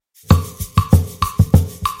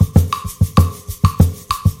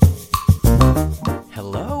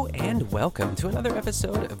welcome to another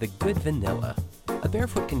episode of The Good Vanilla, a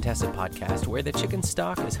barefoot contested podcast where the chicken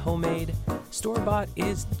stock is homemade, store-bought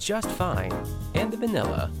is just fine, and the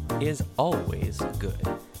vanilla is always good.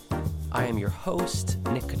 I am your host,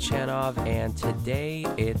 Nick Kachanov, and today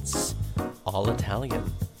it's all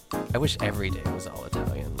Italian. I wish every day was all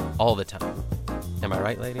Italian, all the time. Am I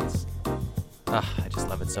right, ladies? I just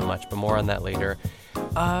love it so much, but more on that later.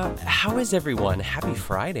 How is everyone? Happy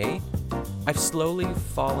Friday. I've slowly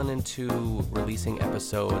fallen into releasing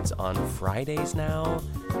episodes on Fridays now,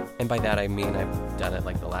 and by that I mean I've done it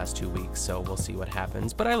like the last 2 weeks, so we'll see what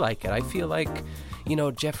happens, but I like it. I feel like,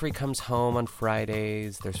 Jeffrey comes home on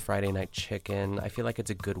Fridays, there's Friday Night Chicken. I feel like it's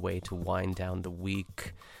a good way to wind down the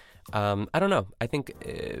week. I don't know. I think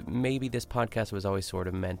maybe this podcast was always sort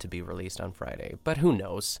of meant to be released on Friday, but who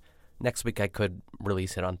knows? Next week I could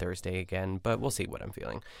release it on Thursday again, but we'll see what I'm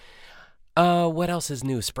feeling. What else is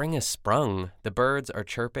new? Spring has sprung. The birds are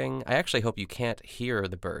chirping. I actually hope you can't hear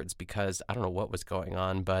the birds because I don't know what was going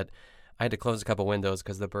on, but I had to close a couple windows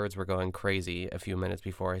because the birds were going crazy a few minutes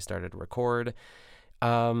before I started to record.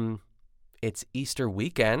 It's Easter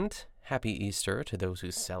weekend. Happy Easter to those who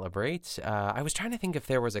celebrate. I was trying to think if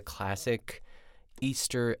there was a classic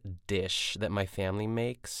Easter dish that my family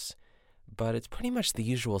makes, but it's pretty much the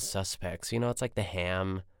usual suspects. It's like the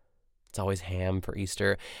ham. It's always ham for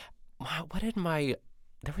Easter.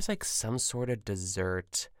 There was like some sort of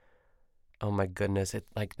dessert. Oh my goodness.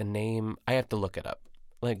 The name, I have to look it up.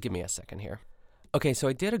 Give me a second here. Okay, so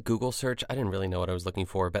I did a Google search. I didn't really know what I was looking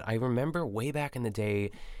for, but I remember way back in the day,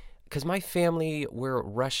 because my family, we're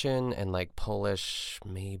Russian and like Polish,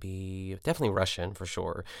 maybe, definitely Russian for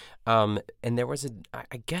sure. And there was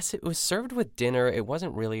I guess it was served with dinner. It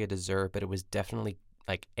wasn't really a dessert, but it was definitely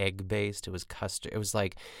like egg-based. It was custard. It was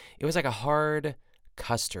like a hard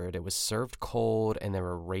custard. It was served cold and there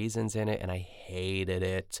were raisins in it and I hated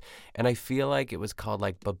it. And I feel like it was called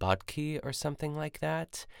like babutki or something like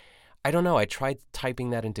that. I don't know. I tried typing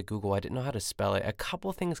that into Google. I didn't know how to spell it. A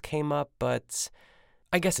couple things came up, but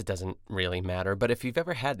I guess it doesn't really matter. But if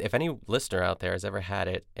any listener out there has ever had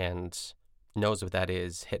it and knows what that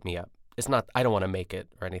is, hit me up. It's not, I don't want to make it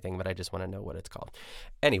or anything, but I just want to know what it's called.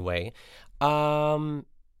 Anyway,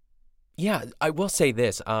 yeah, I will say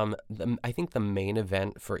this. I think the main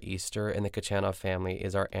event for Easter in the Kachanov family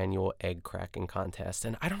is our annual egg cracking contest.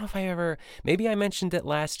 And I don't know if maybe I mentioned it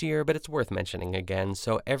last year, but it's worth mentioning again.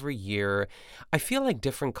 So every year, I feel like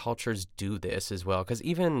different cultures do this as well. Because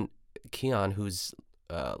even Keon, who's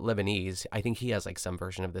Lebanese, I think he has like some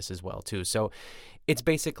version of this as well too. So it's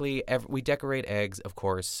basically we decorate eggs, of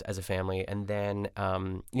course, as a family. And then,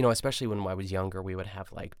 especially when I was younger, we would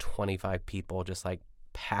have like 25 people just like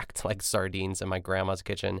packed like sardines in my grandma's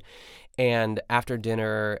kitchen. And after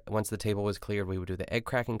dinner, once the table was cleared, we would do the egg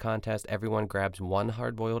cracking contest. Everyone grabs one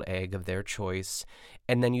hard-boiled egg of their choice,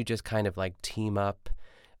 and then you just kind of like team up,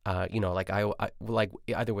 I like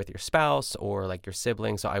either with your spouse or like your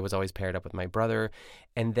sibling. So I was always paired up with my brother.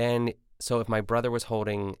 And then, so if my brother was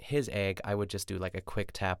holding his egg, I would just do like a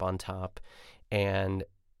quick tap on top. And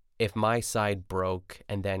if my side broke,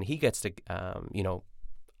 and then he gets to,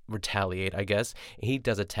 retaliate, I guess. He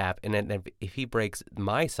does a tap, and then if he breaks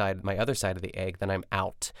my other side of the egg, then I'm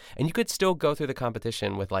out. And you could still go through the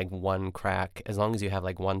competition with like one crack as long as you have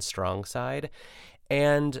like one strong side.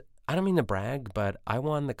 And I don't mean to brag, but I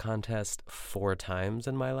won the contest 4 times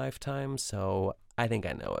in my lifetime, so I think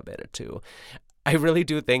I know a bit or two. I really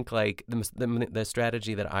do think like the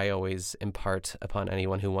strategy that I always impart upon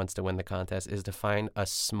anyone who wants to win the contest is to find a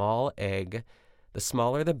small egg. The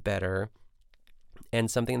smaller the better, and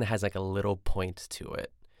something that has like a little point to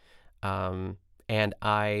it. And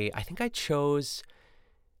I think I chose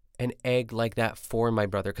an egg like that for my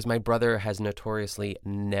brother because my brother has notoriously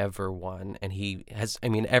never won, and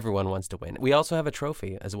everyone wants to win. We also have a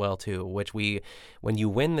trophy as well too, which when you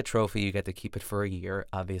win the trophy, you get to keep it for a year,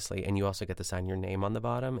 obviously, and you also get to sign your name on the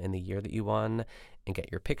bottom and the year that you won and get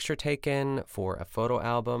your picture taken for a photo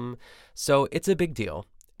album. So it's a big deal.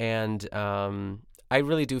 And I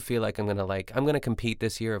really do feel like I'm going to compete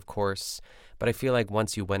this year, of course, but I feel like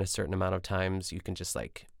once you win a certain amount of times, you can just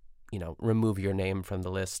remove your name from the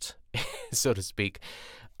list, so to speak,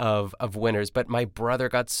 of winners. But my brother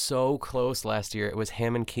got so close last year. It was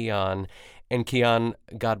him and Keon,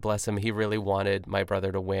 God bless him, he really wanted my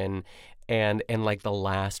brother to win. And in like the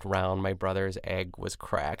last round, my brother's egg was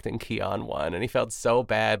cracked and Keon won, and he felt so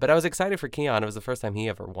bad. But I was excited for Keon. It was the first time he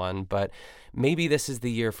ever won. But maybe this is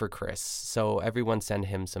the year for Chris. So everyone send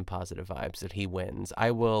him some positive vibes that he wins.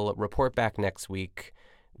 I will report back next week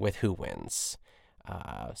with who wins.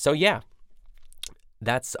 So yeah,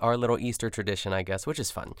 that's our little Easter tradition, I guess, which is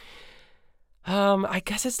fun. I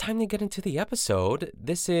guess it's time to get into the episode.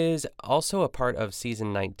 This is also a part of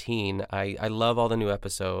season 19. I love all the new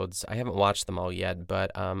episodes. I haven't watched them all yet,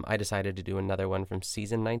 but I decided to do another one from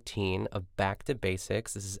season 19 of Back to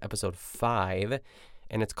Basics. This is episode 5,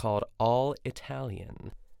 and it's called All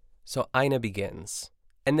Italian. So Ina begins.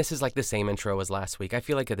 And this is like the same intro as last week. I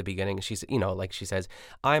feel like at the beginning, she's, like she says,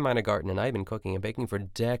 I'm Ina Garten and I've been cooking and baking for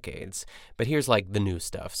decades. But here's like the new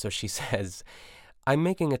stuff. So she says, I'm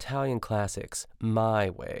making Italian classics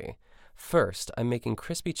my way. First, I'm making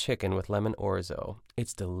crispy chicken with lemon orzo.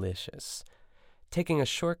 It's delicious. Taking a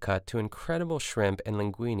shortcut to incredible shrimp and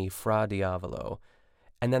linguine fra diavolo.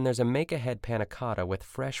 And then there's a make-ahead panna cotta with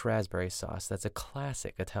fresh raspberry sauce that's a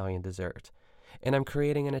classic Italian dessert. And I'm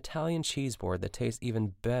creating an Italian cheese board that tastes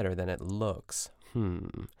even better than it looks.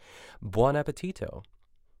 Buon appetito.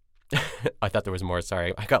 I thought there was more.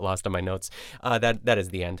 Sorry, I got lost on my notes. That is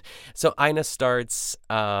the end. So Ina starts.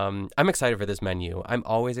 I'm excited for this menu. I'm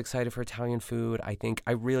always excited for Italian food.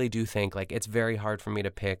 I really do think like it's very hard for me to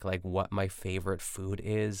pick like what my favorite food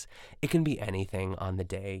is. It can be anything on the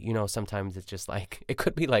day. Sometimes it's just like it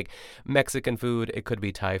could be like Mexican food. It could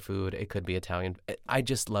be Thai food. It could be Italian. I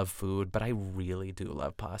just love food, but I really do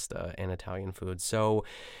love pasta and Italian food. So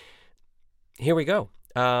here we go.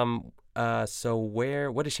 So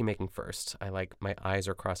what is she making first? My eyes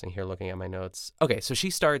are crossing here looking at my notes. Okay, so she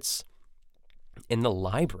starts in the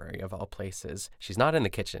library of all places. She's not in the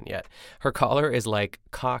kitchen yet. Her collar is like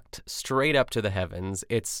cocked straight up to the heavens.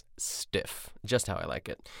 It's stiff, just how I like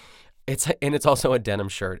it. It's also a denim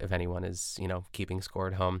shirt if anyone is, keeping score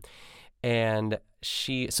at home. And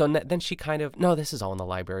then she kind of, no, this is all in the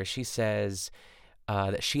library. She says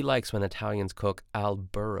that she likes when Italians cook al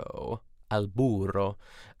burro,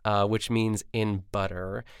 which means in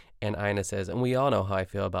butter. And Ina says, and we all know how I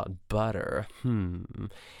feel about butter. And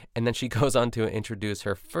then she goes on to introduce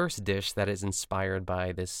her first dish that is inspired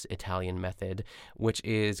by this Italian method, which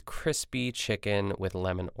is crispy chicken with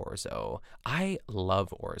lemon orzo. I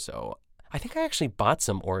love orzo. I think I actually bought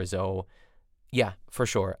some orzo. Yeah, for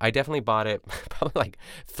sure. I definitely bought it probably like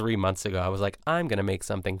 3 months ago. I was like, I'm going to make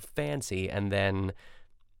something fancy. And then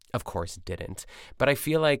of course didn't. But I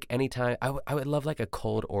feel like anytime I would love like a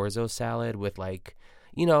cold orzo salad with like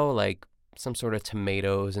some sort of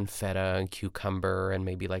tomatoes and feta and cucumber and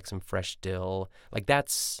maybe like some fresh dill. Like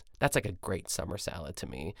that's like a great summer salad to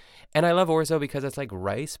me. And I love orzo because it's like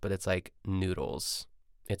rice, but it's like noodles.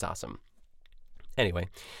 It's awesome. Anyway,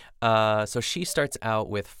 so she starts out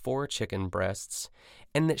with 4 chicken breasts,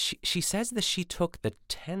 and that she says that she took the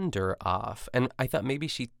tender off, and I thought maybe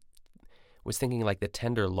she was thinking like the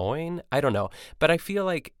tenderloin. I don't know. But I feel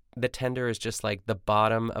like the tender is just like the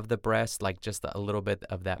bottom of the breast, like just a little bit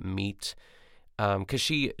of that meat. Because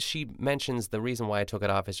she mentions the reason why I took it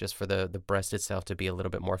off is just for the breast itself to be a little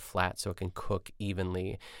bit more flat so it can cook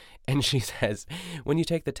evenly. And she says, when you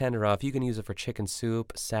take the tender off, you can use it for chicken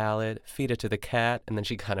soup, salad, feed it to the cat. And then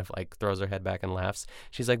she kind of like throws her head back and laughs.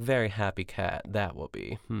 She's like, very happy cat, that will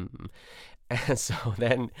be. And so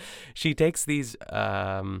then she takes these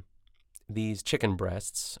chicken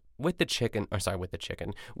breasts with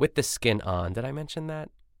the skin on. Did I mention that?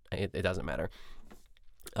 It doesn't matter.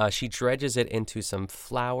 She dredges it into some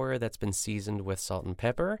flour that's been seasoned with salt and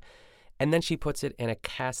pepper, and then she puts it in a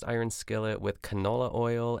cast iron skillet with canola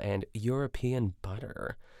oil and European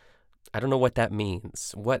butter. I don't know what that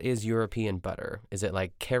means. What is European butter? Is it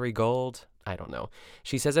like Kerrygold? I don't know.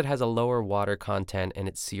 She says it has a lower water content and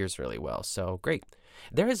it sears really well, so great.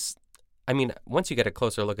 Once you get a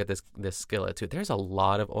closer look at this skillet too, there's a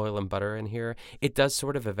lot of oil and butter in here. It does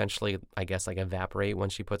sort of eventually, I guess, like evaporate when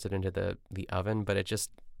she puts it into the oven, but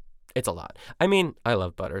it's a lot. I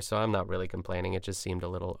love butter, so I'm not really complaining. It just seemed a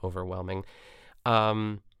little overwhelming.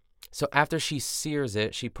 So after she sears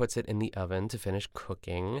it, she puts it in the oven to finish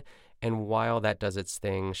cooking. And while that does its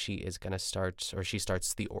thing, she starts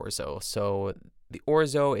the orzo. So the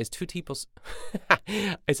orzo is 2 tablespoons.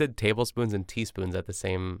 I said tablespoons and teaspoons at the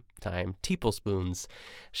same time. Tablespoons.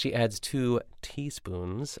 She adds 2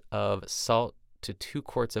 teaspoons of salt to 2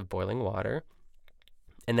 quarts of boiling water.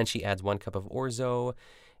 And then she adds 1 cup of orzo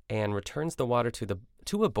and returns the water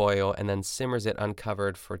to a boil and then simmers it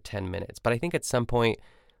uncovered for 10 minutes. But I think at some point,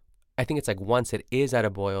 it's like once it is at a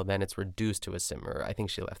boil, then it's reduced to a simmer. I think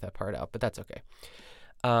she left that part out, but that's okay.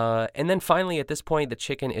 And then finally, at this point, the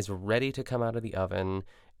chicken is ready to come out of the oven.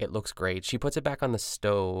 It looks great. She puts it back on the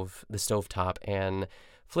stove top, and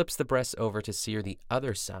flips the breast over to sear the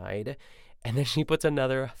other side. And then she puts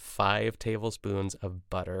another 5 tablespoons of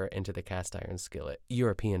butter into the cast iron skillet,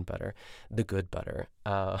 European butter, the good butter,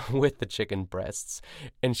 with the chicken breasts.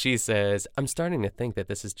 And she says, I'm starting to think that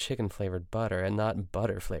this is chicken flavored butter and not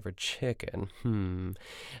butter flavored chicken.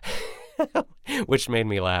 Which made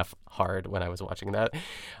me laugh hard when I was watching that.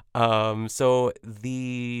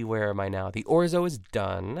 Where am I now? The orzo is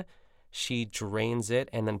done. She drains it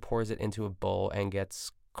and then pours it into a bowl and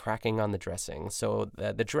gets cracking on the dressing. So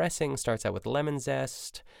the dressing starts out with lemon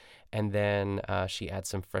zest, and then she adds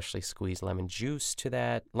some freshly squeezed lemon juice to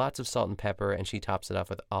that, lots of salt and pepper, and she tops it off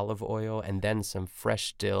with olive oil and then some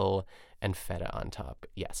fresh dill and feta on top.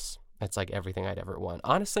 Yes, that's like everything I'd ever want.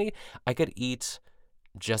 Honestly, I could eat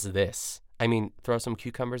just this. I mean, throw some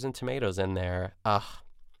cucumbers and tomatoes in there.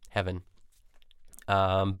 Heaven.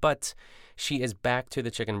 But she is back to the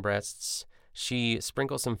chicken breasts. She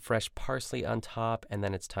sprinkles some fresh parsley on top, and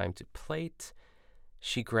then it's time to plate.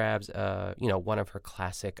 She grabs, one of her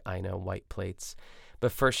classic Ina white plates.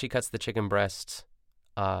 But first, she cuts the chicken breast.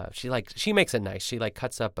 She makes it nice. She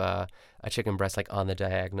cuts up a chicken breast on the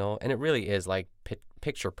diagonal, and it really is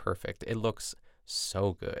picture perfect. It looks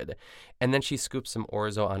so good. And then she scoops some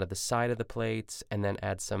orzo onto the side of the plate and then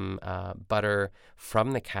adds some butter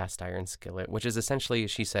from the cast iron skillet, which is essentially,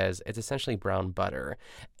 she says, it's essentially brown butter.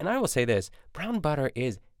 And I will say this, brown butter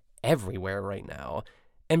is everywhere right now.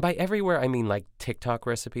 And by everywhere, I mean TikTok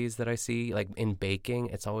recipes that I see, in baking,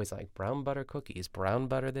 it's always brown butter cookies, brown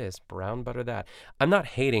butter this, brown butter that. I'm not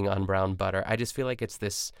hating on brown butter. I just feel like it's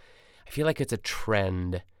a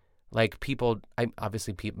trend. Brown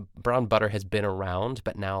butter has been around,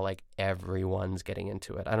 but now everyone's getting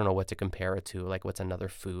into it. I don't know what to compare it to. What's another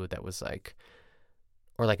food that was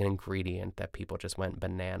or an ingredient that people just went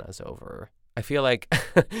bananas over? I feel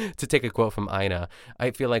to take a quote from Ina,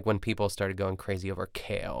 I feel when people started going crazy over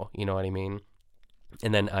kale, you know what I mean?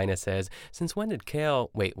 And then Ina says, since when did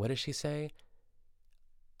kale, wait, what does she say?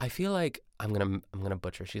 I feel I'm gonna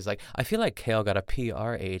butcher. She's I feel like kale got a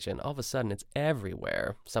PR agent. All of a sudden, it's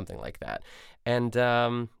everywhere. Something like that. And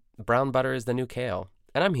brown butter is the new kale,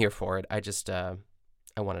 and I'm here for it. I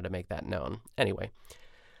wanted to make that known. Anyway,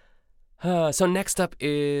 so next up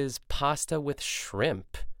is pasta with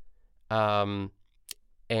shrimp, and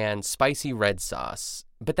spicy red sauce.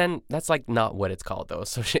 But then that's not what it's called though.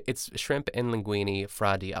 So it's shrimp and linguine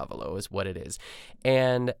fra diavolo is what it is.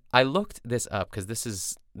 And I looked this up because this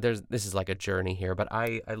is a journey here. But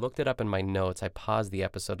I looked it up in my notes. I paused the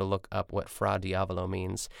episode to look up what fra diavolo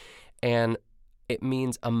means, and it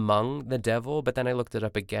means among the devil. But then I looked it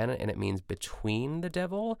up again, and it means between the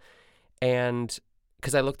devil. And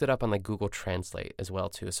because I looked it up on Google Translate as well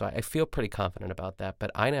too, so I feel pretty confident about that.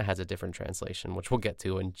 But Ina has a different translation, which we'll get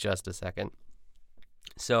to in just a second.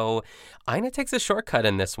 So Ina takes a shortcut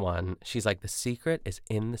in this one. She's the secret is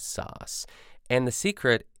in the sauce. And the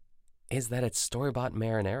secret is that it's store-bought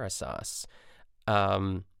marinara sauce.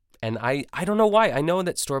 And I don't know why. I know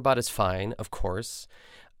that store-bought is fine, of course.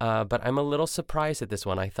 But I'm a little surprised at this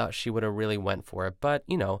one. I thought she would have really went for it. But,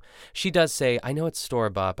 she does say, I know it's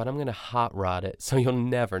store-bought, but I'm going to hot rod it, so you'll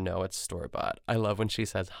never know it's store-bought. I love when she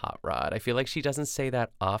says hot rod. I feel like she doesn't say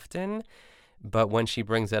that often, but when she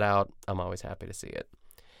brings it out, I'm always happy to see it.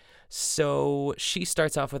 So she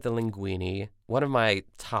starts off with the linguine, one of my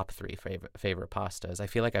top 3 favorite pastas. I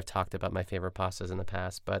feel like I've talked about my favorite pastas in the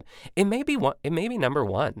past, but it may be number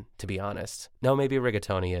 1, to be honest. No, maybe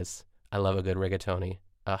rigatoni is. I love a good rigatoni.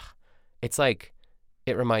 It's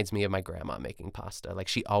it reminds me of my grandma making pasta.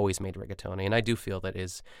 She always made rigatoni, and I do feel that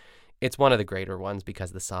it's one of the greater ones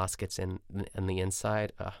because the sauce gets in the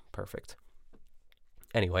inside. Perfect.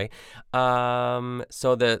 Anyway,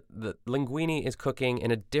 so the linguine is cooking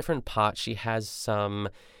in a different pot. She has some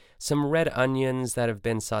red onions that have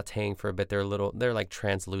been sautéing for a bit. They're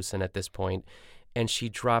translucent at this point. And she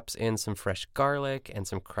drops in some fresh garlic and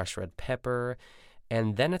some crushed red pepper.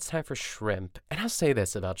 And then it's time for shrimp. And I'll say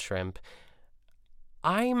this about shrimp.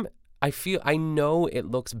 I know it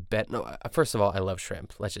looks better. No, first of all, I love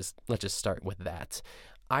shrimp. Let's just start with that.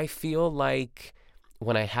 I feel like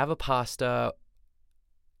when I have a pasta,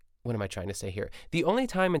 what am I trying to say here? The only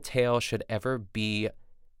time a tail should ever be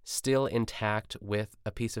still intact with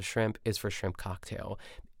a piece of shrimp is for shrimp cocktail.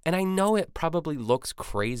 And I know it probably looks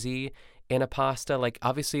crazy in a pasta.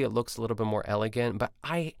 Obviously it looks a little bit more elegant, but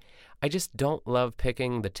I just don't love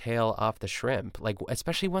picking the tail off the shrimp.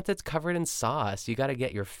 Especially once it's covered in sauce, you got to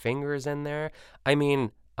get your fingers in there. I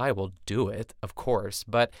mean, I will do it, of course,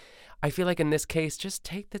 but I feel like in this case, just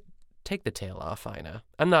take the tail off, Ina.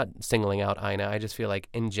 I'm not singling out Ina. I just feel like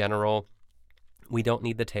in general, we don't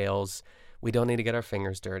need the tails. We don't need to get our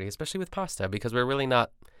fingers dirty, especially with pasta, because we're really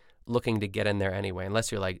not looking to get in there anyway,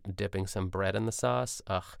 unless you're like dipping some bread in the sauce.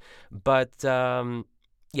 Ugh. But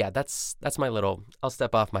yeah, that's my little. I'll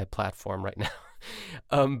step off my platform right now.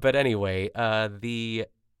 But anyway, where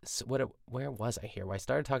was I here? Well, I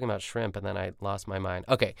started talking about shrimp and then I lost my mind.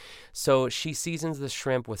 Okay, so she seasons the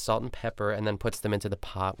shrimp with salt and pepper and then puts them into the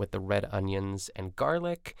pot with the red onions and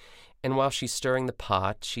garlic. And while she's stirring the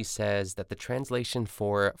pot, she says that the translation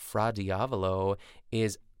for Fra Diavolo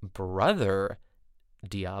is brother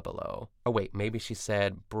Diabolo. Oh, wait, maybe she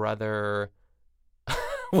said brother.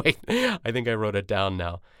 Wait, I think I wrote it down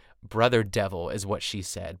now. Brother devil is what she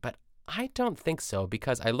said, but I don't think so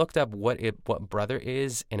because I looked up what brother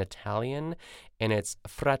is in Italian, and it's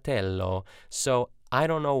fratello. So I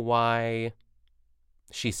don't know why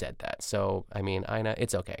she said that. So, I mean, Ina,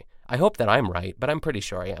 it's okay. I hope that I'm right, but I'm pretty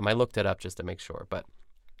sure I am. I looked it up just to make sure, but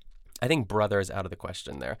I think brother is out of the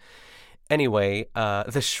question there. Anyway,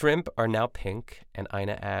 the shrimp are now pink, and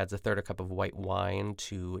Ina adds a third cup of white wine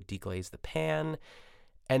to deglaze the pan.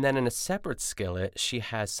 And then in a separate skillet, she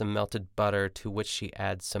has some melted butter to which she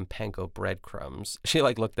adds some panko breadcrumbs. She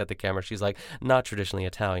looked at the camera. She's like, not traditionally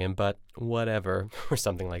Italian, but whatever, or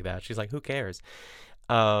something like that. She's like, who cares?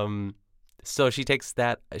 So she takes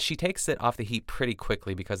it off the heat pretty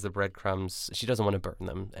quickly because the breadcrumbs, she doesn't want to burn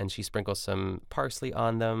them. And she sprinkles some parsley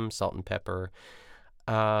on them, salt and pepper.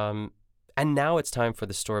 And now it's time for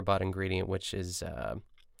the store-bought ingredient, which is I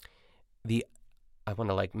want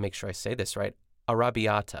to make sure I say this right,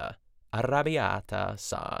 arrabbiata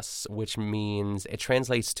sauce, which means it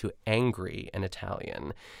translates to angry in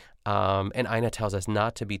Italian. And Ina tells us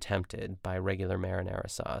not to be tempted by regular marinara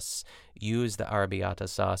sauce. Use the arrabbiata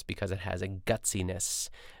sauce because it has a gutsiness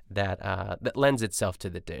that lends itself to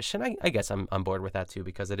the dish. And I guess I'm on board with that too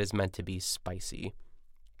because it is meant to be spicy.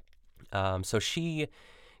 So she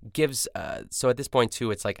gives, so at this point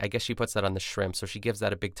too, it's I guess she puts that on the shrimp. So she gives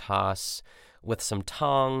that a big toss with some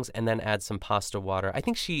tongs and then adds some pasta water. I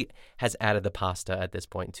think she has added the pasta at this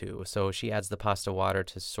point too. So she adds the pasta water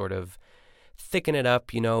to sort of thicken it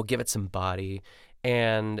up, give it some body.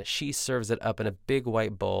 And she serves it up in a big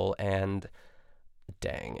white bowl and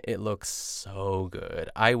dang, it looks so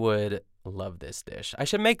good. I would love this dish. I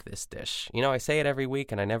should make this dish. I say it every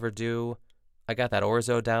week and I never do. I got that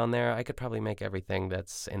orzo down there. I could probably make everything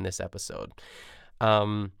that's in this episode.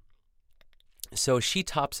 So she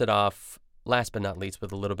tops it off, last but not least,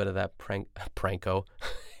 with a little bit of that panko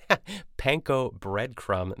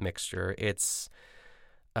breadcrumb mixture. It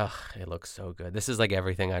looks so good. This is like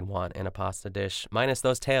everything I'd want in a pasta dish, minus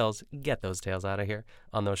those tails. Get those tails out of here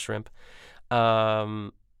on those shrimp.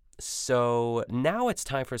 So now it's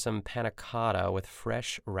time for some panna cotta with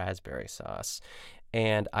fresh raspberry sauce.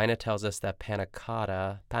 And Ina tells us that panna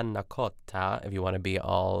cotta, if you want to be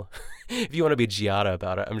if you want to be Giada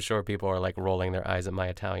about it, I'm sure people are rolling their eyes at my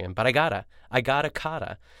Italian, but I gotta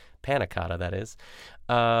cotta, panna cotta, that is,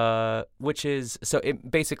 which is, so it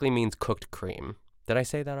basically means cooked cream. Did I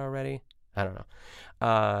say that already? I don't know.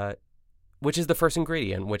 Which is the first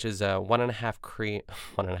ingredient, which is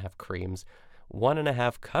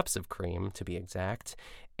 1.5 cups of cream to be exact.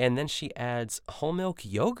 And then she adds whole milk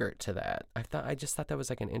yogurt to that. I just thought that was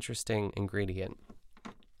an interesting ingredient.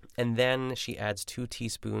 And then she adds 2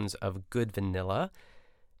 teaspoons of good vanilla.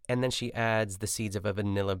 And then she adds the seeds of a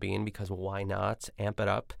vanilla bean because why not? Amp it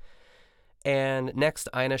up. And next,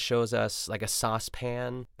 Ina shows us a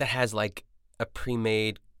saucepan that has a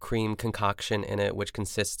pre-made cream concoction in it, which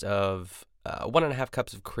consists of 1.5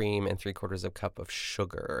 cups of cream and 3/4 cup of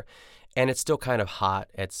sugar. And it's still kind of hot.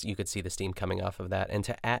 You could see the steam coming off of that. And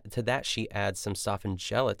to add to that, she adds some softened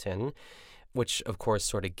gelatin, which of course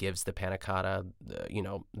sort of gives the panna cotta,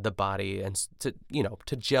 the body and to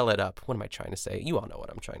gel it up. What am I trying to say? You all know what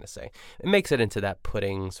I'm trying to say. It makes it into that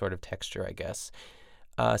pudding sort of texture, I guess.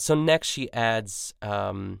 So next she adds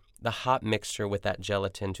the hot mixture with that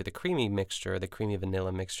gelatin to the creamy mixture, the creamy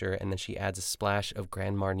vanilla mixture, and then she adds a splash of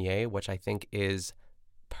Grand Marnier, which I think is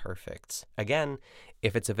perfect. Again,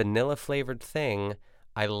 if it's a vanilla flavored thing,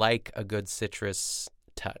 I like a good citrus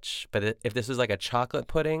touch. But if this was a chocolate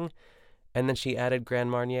pudding and then she added Grand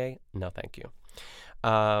Marnier, no thank you.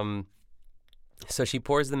 So she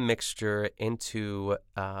pours the mixture into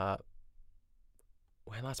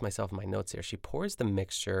I lost myself in my notes here. She pours the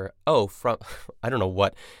mixture. I don't know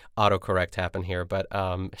what autocorrect happened here, but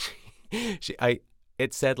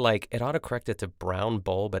it said it autocorrected to brown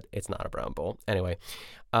bowl, but it's not a brown bowl. Anyway,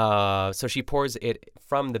 so she pours it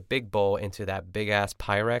from the big bowl into that big ass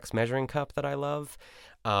Pyrex measuring cup that I love.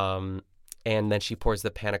 And then she pours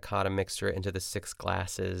the panna cotta mixture into the 6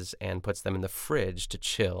 glasses and puts them in the fridge to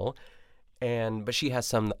chill. But she has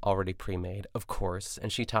some already pre-made, of course,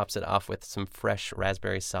 and she tops it off with some fresh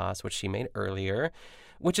raspberry sauce, which she made earlier,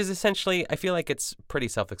 which is essentially, I feel like it's pretty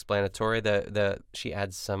self-explanatory. She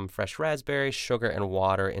adds some fresh raspberries, sugar, and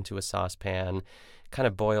water into a saucepan, kind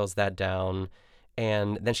of boils that down,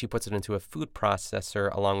 and then she puts it into a food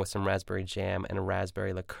processor along with some raspberry jam and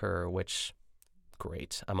raspberry liqueur, which,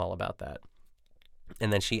 great, I'm all about that.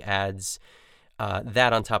 And then she adds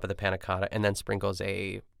that on top of the panna cotta and then sprinkles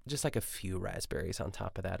just like a few raspberries on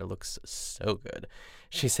top of that. It looks so good.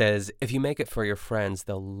 She says, if you make it for your friends,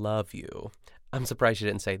 they'll love you. I'm surprised she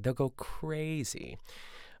didn't say they'll go crazy.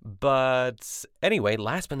 But anyway,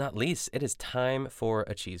 last but not least, it is time for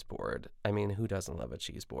a cheese board. I mean, who doesn't love a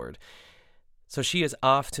cheese board? So she is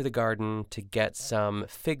off to the garden to get some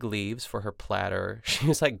fig leaves for her platter. She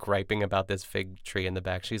was like griping about this fig tree in the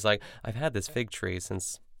back. She's like, I've had this fig tree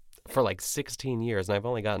for like 16 years and I've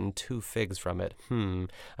only gotten 2 figs from it.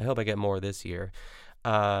 I hope I get more this year.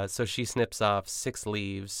 So she snips off 6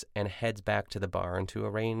 leaves and heads back to the barn to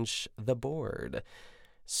arrange the board.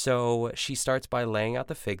 So she starts by laying out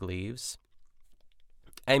the fig leaves.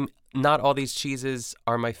 And not all these cheeses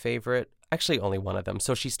are my favorite. Actually, only one of them.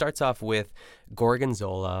 So she starts off with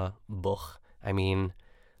gorgonzola. I mean,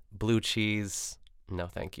 blue cheese. No,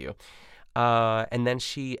 thank you. And then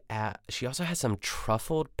she also has some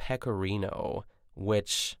truffled pecorino,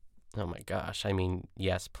 which, oh my gosh, I mean,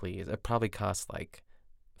 yes, please. It probably costs like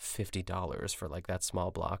 $50 for like that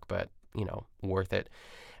small block, but, worth it.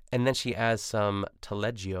 And then she adds some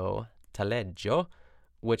taleggio,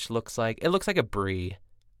 which looks like a brie.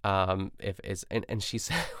 And she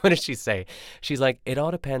said, what did she say? She's like, it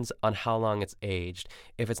all depends on how long it's aged.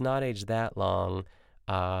 If it's not aged that long,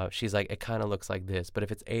 she's like, it kind of looks like this, but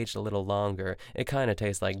if it's aged a little longer, it kind of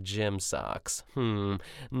tastes like gym socks.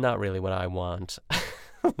 Not really what I want.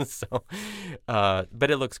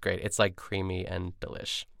 But it looks great. It's like creamy and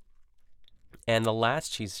delish. And the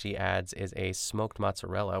last cheese she adds is a smoked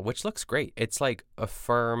mozzarella, which looks great. It's like a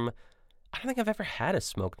firm, I don't think I've ever had a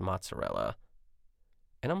smoked mozzarella.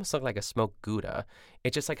 It almost looked like a smoked Gouda.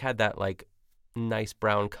 It just like had that like nice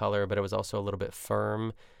brown color, but it was also a little bit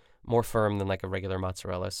firm, more firm than like a regular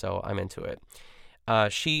mozzarella, so I'm into it.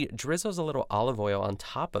 She drizzles a little olive oil on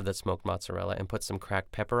top of the smoked mozzarella and puts some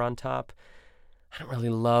cracked pepper on top. I don't really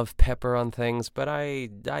love pepper on things, but I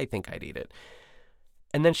think I'd eat it.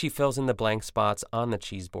 And then she fills in the blank spots on the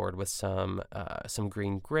cheese board with some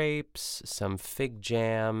green grapes, some fig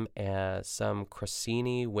jam, some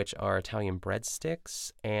crostini, which are Italian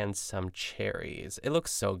breadsticks, and some cherries. It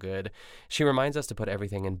looks so good. She reminds us to put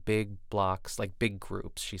everything in big blocks, like big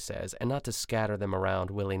groups, she says, and not to scatter them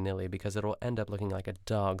around willy-nilly because it'll end up looking like a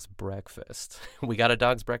dog's breakfast. We got a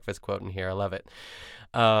dog's breakfast quote in here. I love it.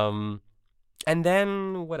 And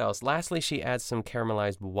then, what else? Lastly, she adds some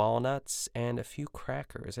caramelized walnuts and a few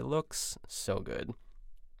crackers. It looks so good.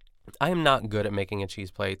 I am not good at making a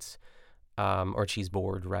cheese plate, or cheese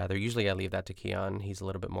board, rather. Usually I leave that to Keon. He's a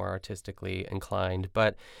little bit more artistically inclined.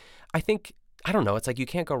 But I think, I don't know, it's like you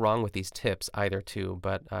can't go wrong with these tips either, too.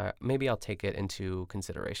 But maybe I'll take it into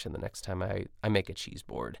consideration the next time I make a cheese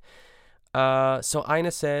board. So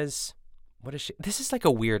Ina says... What is she? This is like a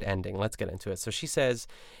weird ending. Let's get into it. So she says,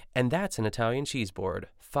 and that's an Italian cheese board.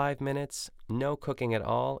 5 minutes, no cooking at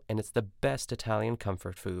all, and it's the best Italian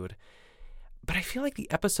comfort food. But I feel like the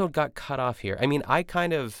episode got cut off here. I mean, I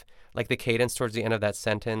kind of, like the cadence towards the end of that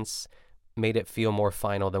sentence made it feel more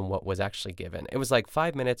final than what was actually given. It was like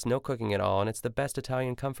 5 minutes, no cooking at all, and it's the best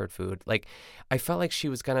Italian comfort food. Like, I felt like she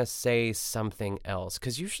was going to say something else,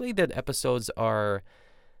 because usually the episodes are...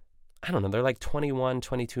 I don't know, they're like 21,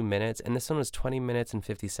 22 minutes, and this one was 20 minutes and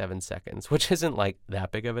 57 seconds, which isn't like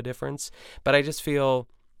that big of a difference. But I just feel,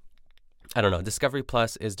 I don't know, Discovery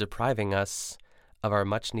Plus is depriving us of our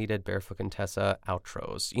much-needed Barefoot Contessa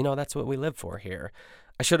outros. That's what we live for here.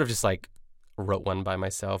 I should have just like wrote one by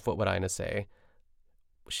myself. What would Ina say?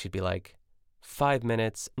 She'd be like, 5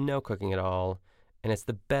 minutes, no cooking at all, and it's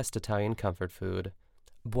the best Italian comfort food.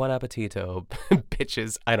 Buon appetito,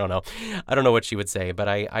 bitches. I don't know. I don't know what she would say, but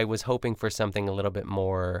I was hoping for something a little bit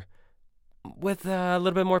more, with a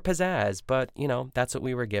little bit more pizzazz, but, that's what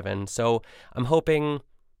we were given. So I'm hoping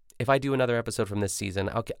if I do another episode from this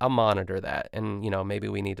season, I'll monitor that. And, maybe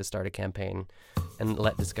we need to start a campaign and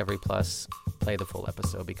let Discovery Plus play the full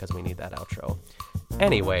episode because we need that outro.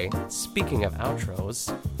 Anyway, speaking of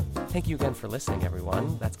outros, thank you again for listening,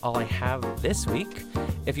 everyone. That's all I have this week.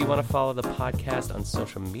 If you want to follow the podcast on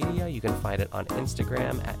social media, you can find it on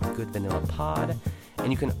Instagram at goodvanillapod.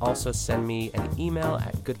 And you can also send me an email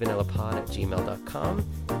at goodvanillapod@gmail.com.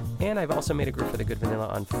 And I've also made a group for The Good Vanilla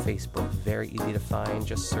on Facebook. Very easy to find.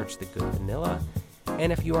 Just search The Good Vanilla.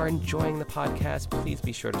 And if you are enjoying the podcast, please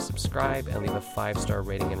be sure to subscribe and leave a 5-star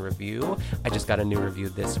rating and review. I just got a new review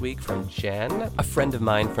this week from Jen, a friend of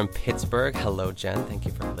mine from Pittsburgh. Hello, Jen. Thank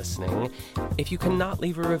you for listening. If you cannot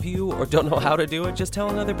leave a review or don't know how to do it, just tell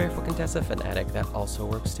another Barefoot Contessa fanatic. That also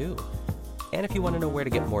works too. And if you want to know where to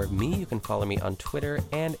get more of me, you can follow me on Twitter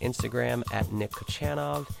and Instagram at Nick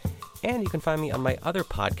Kochanov. And you can find me on my other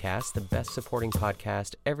podcast, the Best Supporting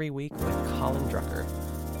Podcast, every week with Colin Drucker.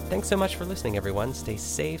 Thanks so much for listening, everyone. Stay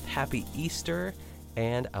safe, happy Easter,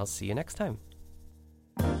 and I'll see you next time.